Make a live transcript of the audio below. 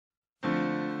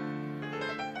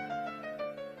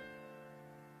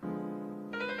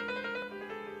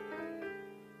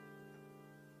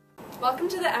Welcome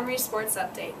to the Emory Sports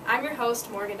Update. I'm your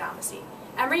host, Morgan Domacy.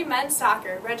 Emory men's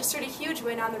soccer registered a huge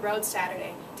win on the road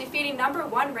Saturday, defeating number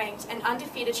 1 ranked and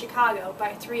undefeated Chicago by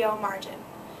a 3-0 margin.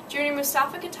 Junior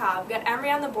Mustafa Katab got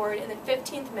Emory on the board in the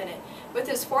 15th minute with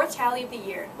his 4th tally of the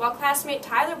year, while classmate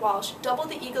Tyler Walsh doubled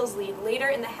the Eagles' lead later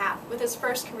in the half with his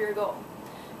first career goal.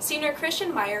 Senior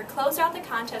Christian Meyer closed out the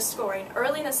contest scoring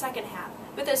early in the second half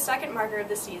with his second marker of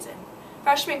the season.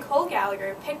 Freshman Cole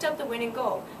Gallagher picked up the winning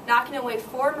goal, knocking away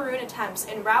 4 Maroon attempts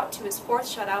en route to his 4th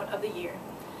shutout of the year.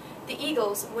 The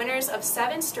Eagles, winners of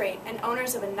 7 straight and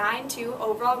owners of a 9-2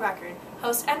 overall record,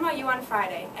 host NYU on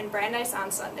Friday and Brandeis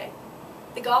on Sunday.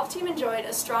 The golf team enjoyed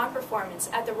a strong performance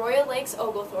at the Royal Lakes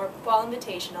Oglethorpe Fall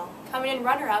Invitational, coming in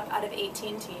runner-up out of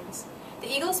 18 teams.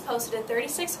 The Eagles posted a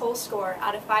 36-hole score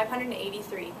out of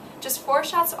 583, just 4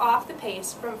 shots off the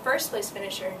pace from first-place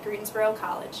finisher Greensboro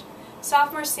College.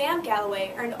 Sophomore Sam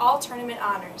Galloway earned all tournament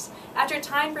honors after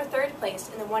tying for 3rd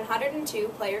place in the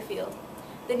 102-player field.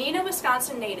 The Neenah,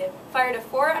 Wisconsin native fired a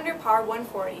 4-under-par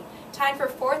 140, tying for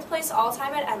 4th place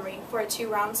all-time at Emory for a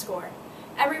 2-round score.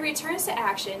 Emory returns to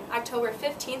action October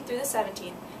 15th through the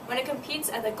 17th when it competes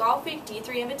at the Golf Week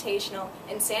D3 Invitational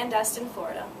in Sandestin,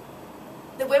 Florida.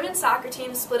 The women's soccer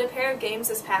team split a pair of games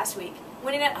this past week,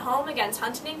 winning at home against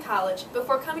Huntington College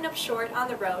before coming up short on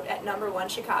the road at number 1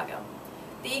 Chicago.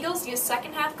 The Eagles used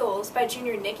second-half goals by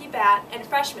junior Nikki Batt and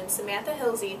freshman Samantha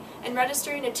Hilsey in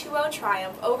registering a 2-0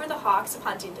 triumph over the Hawks of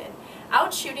Huntington,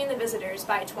 outshooting the visitors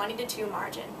by a 20-2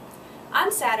 margin.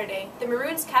 On Saturday, the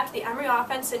Maroons kept the Emory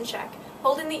offense in check,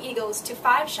 holding the Eagles to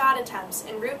 5 shot attempts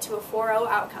en route to a 4-0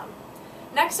 outcome.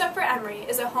 Next up for Emory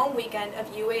is a home weekend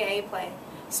of UAA play,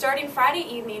 starting Friday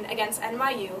evening against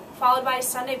NYU, followed by a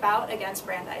Sunday bout against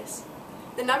Brandeis.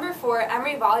 The number 4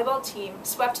 Emory volleyball team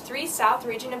swept 3 South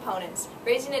Region opponents,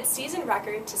 raising its season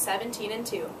record to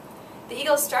 17-2. The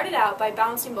Eagles started out by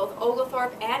bouncing both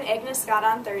Oglethorpe and Agnes Scott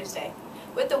on Thursday,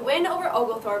 with the win over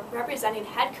Oglethorpe representing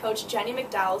head coach Jenny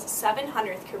McDowell's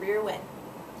 700th career win.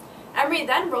 Emory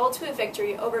then rolled to a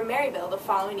victory over Maryville the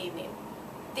following evening.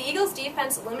 The Eagles'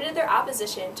 defense limited their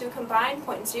opposition to a combined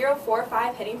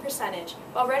 .045 hitting percentage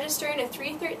while registering a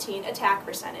 .313 attack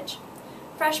percentage.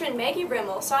 Freshman Maggie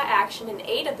Rimmel saw action in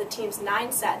 8 of the team's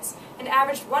 9 sets and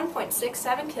averaged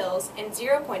 1.67 kills and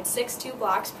 0.62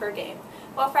 blocks per game,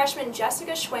 while freshman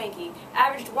Jessica Schwanke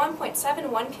averaged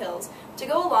 1.71 kills to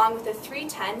go along with a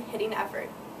 .310 hitting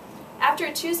effort. After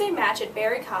a Tuesday match at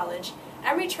Berry College,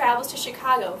 Emory travels to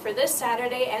Chicago for this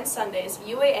Saturday and Sunday's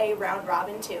UAA Round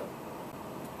Robin 2.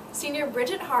 Senior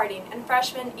Bridget Harding and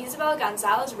freshman Isabel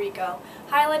Gonzalez-Rico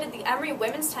highlighted the Emory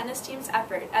women's tennis team's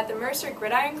effort at the Mercer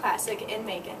Gridiron Classic in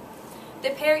Macon.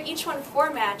 The pair each won 4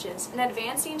 matches and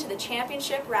advancing to the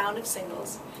championship round of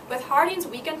singles, with Harding's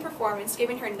weekend performance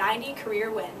giving her 90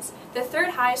 career wins, the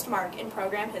 3rd highest mark in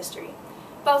program history.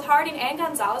 Both Harding and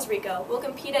Gonzalez-Rico will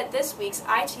compete at this week's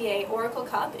ITA Oracle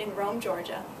Cup in Rome,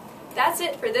 Georgia. That's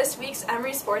it for this week's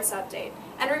Emory Sports Update.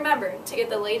 And remember, to get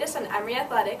the latest on Emory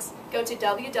Athletics, go to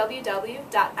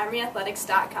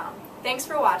www.emoryathletics.com. Thanks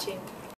for watching.